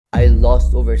I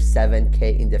lost over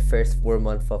 7K in the first 4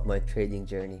 months of my trading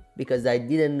journey because I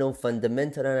didn't know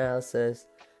fundamental analysis,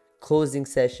 closing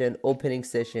session, opening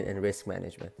session, and risk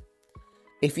management.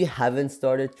 If you haven't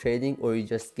started trading, or you're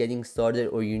just getting started,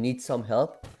 or you need some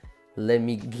help, let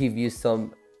me give you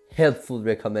some helpful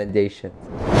recommendations.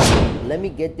 Let me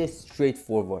get this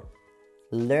straightforward.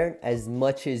 Learn as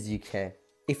much as you can.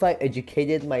 If I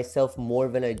educated myself more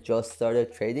when I just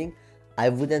started trading, I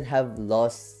wouldn't have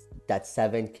lost that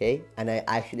 7K, and I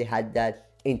actually had that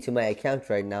into my account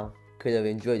right now. Could have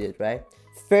enjoyed it, right?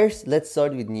 First, let's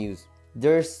start with news.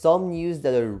 There are some news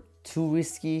that are too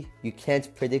risky, you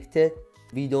can't predict it.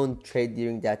 We don't trade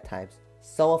during that time.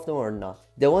 Some of them are not.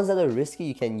 The ones that are risky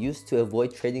you can use to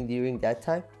avoid trading during that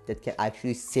time, that can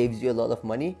actually save you a lot of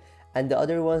money. And the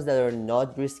other ones that are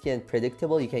not risky and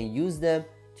predictable, you can use them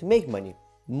to make money.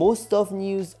 Most of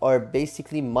news are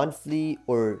basically monthly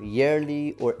or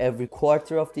yearly or every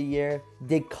quarter of the year.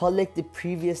 They collect the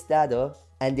previous data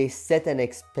and they set an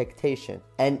expectation.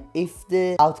 And if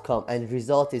the outcome and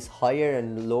result is higher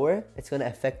and lower, it's going to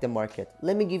affect the market.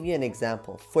 Let me give you an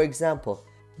example. For example,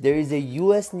 there is a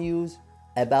US news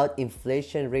about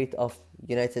inflation rate of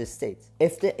United States.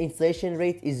 If the inflation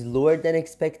rate is lower than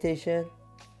expectation,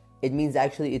 it means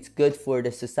actually it's good for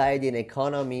the society and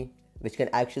economy, which can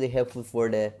actually helpful for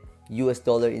the US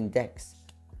dollar index.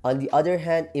 On the other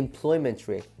hand, employment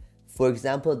rate. For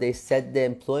example, they set the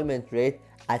employment rate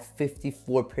at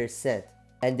 54%,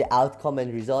 and the outcome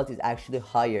and result is actually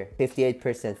higher, 58%,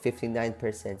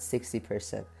 59%,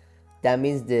 60%. That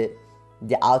means the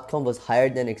outcome was higher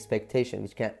than expectation,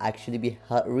 which can actually be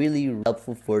really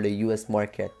helpful for the US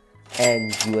market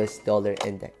and US dollar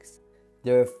index.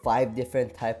 There are 5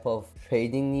 different types of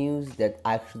trading news that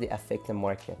actually affect the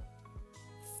market.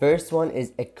 First one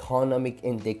is economic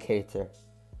indicator.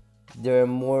 There are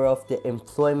more of the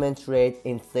employment rate,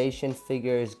 inflation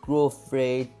figures, growth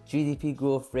rate, GDP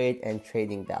growth rate, and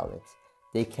trading balance.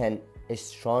 They can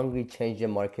strongly change the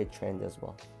market trend as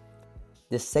well.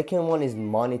 The second one is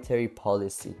monetary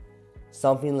policy.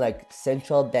 Something like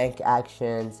central bank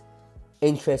actions,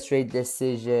 interest rate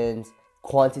decisions,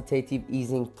 quantitative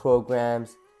easing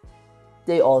programs.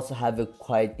 They also have a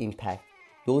quite impact.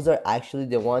 Those are actually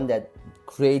the ones that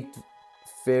create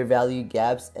fair value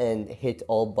gaps and hit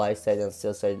all buy side and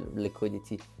sell side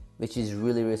liquidity, which is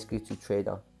really risky to trade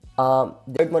on.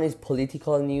 The third one is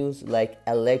political news, like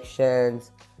elections,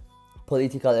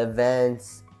 political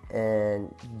events,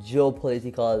 and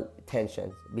geopolitical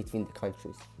tensions between the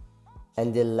countries.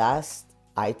 And the last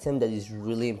item that is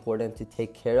really important to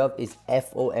take care of is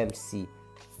FOMC,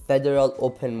 Federal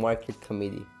Open Market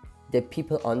Committee. The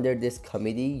people under this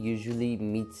committee usually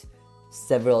meet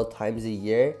several times a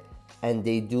year, and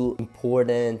they do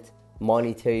important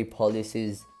monetary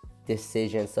policies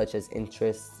decisions such as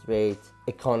interest rate,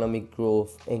 economic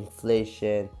growth,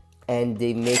 inflation, and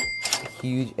they make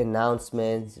huge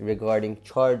announcements regarding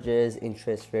charges,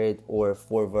 interest rate, or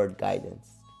forward guidance.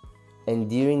 And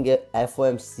during the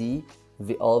FOMC,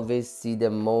 we always see the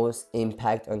most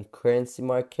impact on currency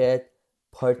market,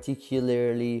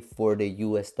 particularly for the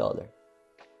US dollar.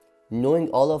 Knowing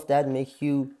all of that makes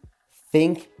you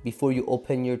think before you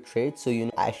open your trade, so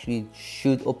you actually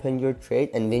should open your trade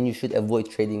and when you should avoid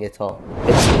trading at all.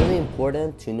 It's really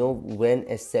important to know when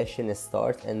a session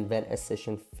starts and when a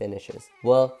session finishes.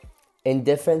 Well, in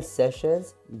different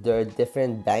sessions, there are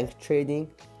different bank trading,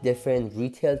 different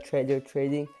retail trader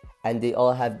trading, and they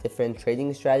all have different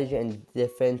trading strategy and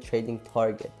different trading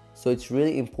target. So it's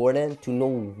really important to know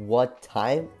what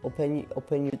time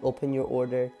open your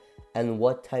order and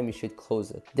what time you should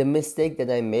close it. The mistake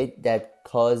that I made that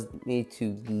caused me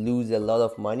to lose a lot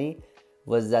of money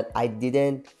was that I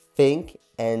didn't think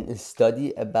and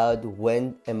study about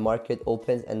when a market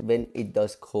opens and when it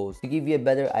does close. To give you a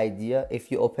better idea,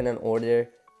 if you open an order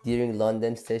during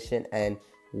London session and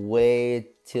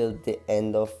wait till the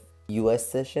end of US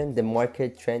session, the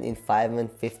market trend in 5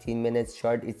 and 15 minutes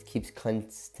chart, it keeps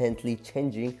constantly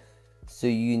changing, so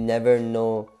you never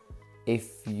know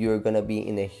if you're gonna be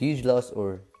in a huge loss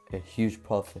or a huge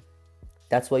profit.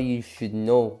 That's why you should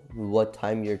know what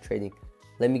time you're trading.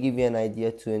 Let me give you an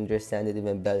idea to understand it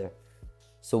even better.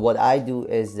 So what I do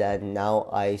is that now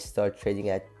I start trading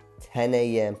at 10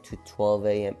 a.m. to 12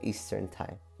 a.m. Eastern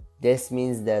time. This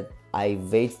means that I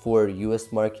wait for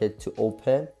US market to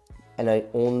open and I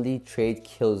only trade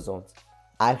kill zones.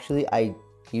 Actually, I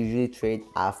usually trade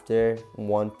after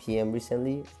 1 p.m.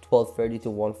 recently, 12:30 to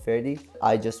 1:30.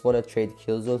 I just want to trade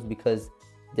kill zones because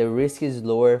the risk is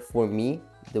lower for me,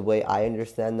 the way I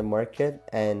understand the market,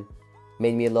 and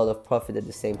made me a lot of profit at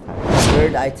the same time. The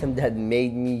third item that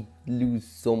made me lose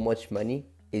so much money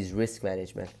is risk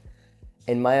management.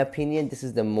 In my opinion, this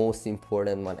is the most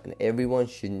important one, and everyone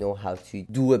should know how to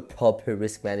do a proper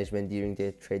risk management during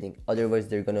their trading. Otherwise,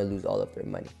 they're gonna lose all of their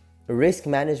money. Risk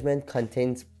management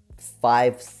contains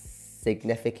 5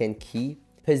 significant key: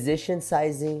 position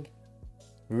sizing,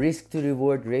 risk to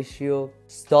reward ratio,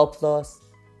 stop loss,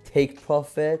 take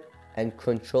profit, and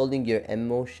controlling your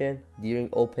emotion during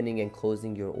opening and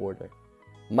closing your order.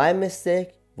 My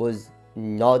mistake was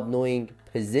not knowing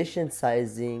position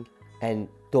sizing and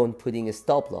don't putting a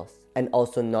stop loss, and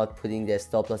also not putting the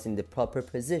stop loss in the proper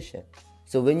position.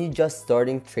 So when you're just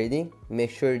starting trading, make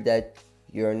sure that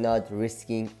you're not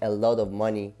risking a lot of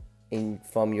money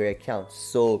from your account.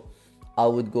 So I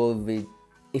would go with,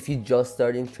 if you just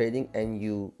starting trading and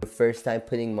you first time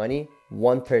putting money,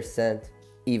 1%,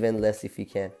 even less if you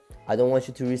can. I don't want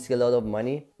you to risk a lot of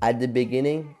money. At the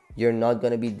beginning, you're not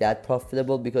gonna be that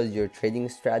profitable because your trading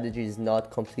strategy is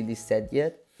not completely set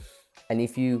yet. And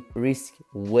if you risk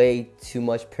way too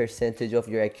much percentage of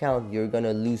your account, you're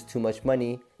gonna lose too much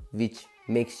money, which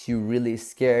makes you really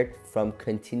scared from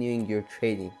continuing your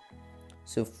trading.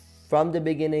 So from the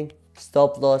beginning,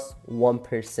 stop loss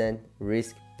 1%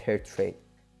 risk per trade.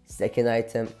 Second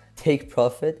item, take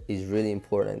profit is really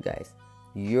important, guys.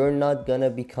 You're not gonna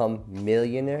become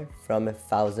millionaire from a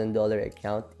 $1,000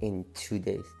 account in 2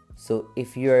 days. So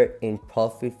if you're in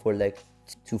profit for like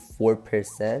 2 to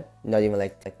 4%, not even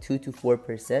like 2 to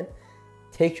 4%,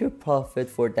 take your profit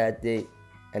for that day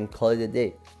and call it a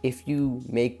day. If you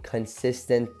make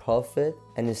consistent profit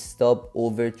and stop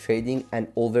over trading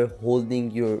and over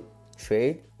holding your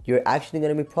trade, you're actually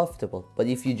gonna be profitable. But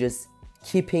if you just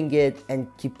keeping it and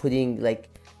keep putting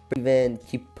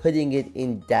keep putting it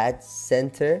in that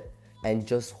center and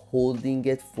just holding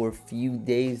it for few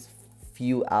days,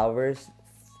 few hours,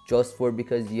 just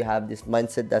because you have this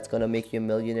mindset that's gonna make you a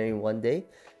millionaire in 1 day,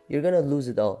 you're gonna lose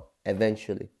it all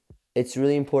eventually. It's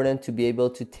really important to be able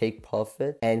to take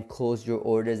profit and close your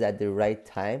orders at the right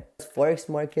time. Forex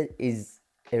market is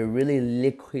a really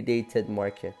liquidated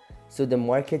market. So the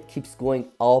market keeps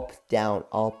going up, down,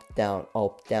 up, down,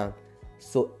 up, down.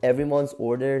 So everyone's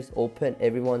orders open,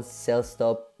 everyone's sell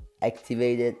stop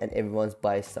activated, and everyone's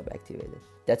buy stop activated.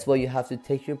 That's why you have to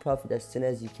take your profit as soon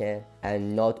as you can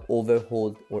and not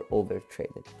overhold or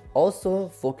overtrade it. Also,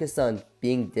 focus on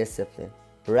being disciplined.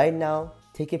 Right now,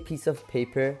 take a piece of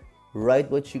paper,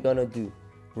 write what you're gonna do.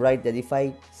 Write that if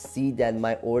I see that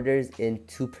my order's in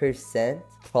 2%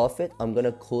 profit, I'm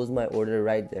gonna close my order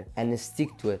right there and stick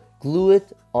to it. Glue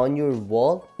it on your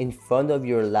wall in front of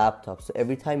your laptop. So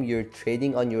every time you're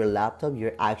trading on your laptop,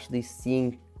 you're actually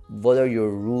seeing what are your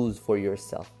rules for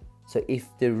yourself. So if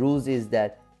the rules is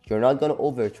that you're not gonna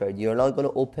overtrade, you're not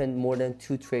gonna open more than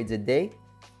 2 trades a day,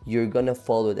 you're gonna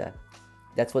follow that.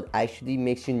 That's what actually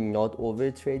makes you not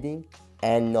overtrading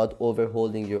and not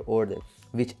overholding your order,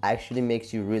 which actually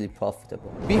makes you really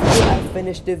profitable. Before I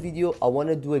finish the video, I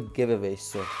wanna do a giveaway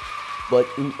soon. But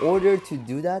in order to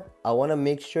do that, I wanna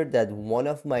make sure that one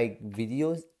of my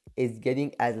videos is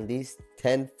getting at least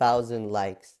 10,000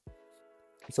 likes.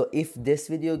 So if this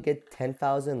video gets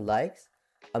 10,000 likes,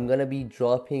 I'm gonna be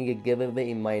dropping a giveaway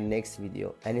in my next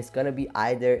video, and it's gonna be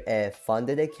either a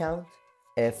funded account,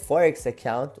 a forex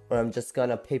account, or I'm just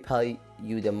gonna PayPal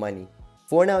you the money.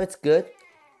 For now, it's good.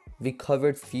 We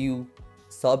covered few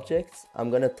subjects. I'm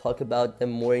gonna talk about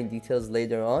them more in details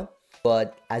later on,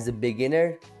 but as a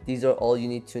beginner, these are all you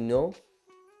need to know.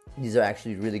 These are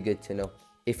actually really good to know.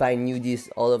 If I knew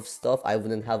all of stuff, I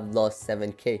wouldn't have lost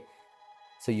 7K.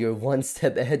 So you're one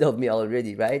step ahead of me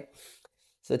already, right?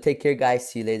 So take care, guys.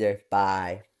 See you later.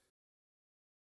 Bye.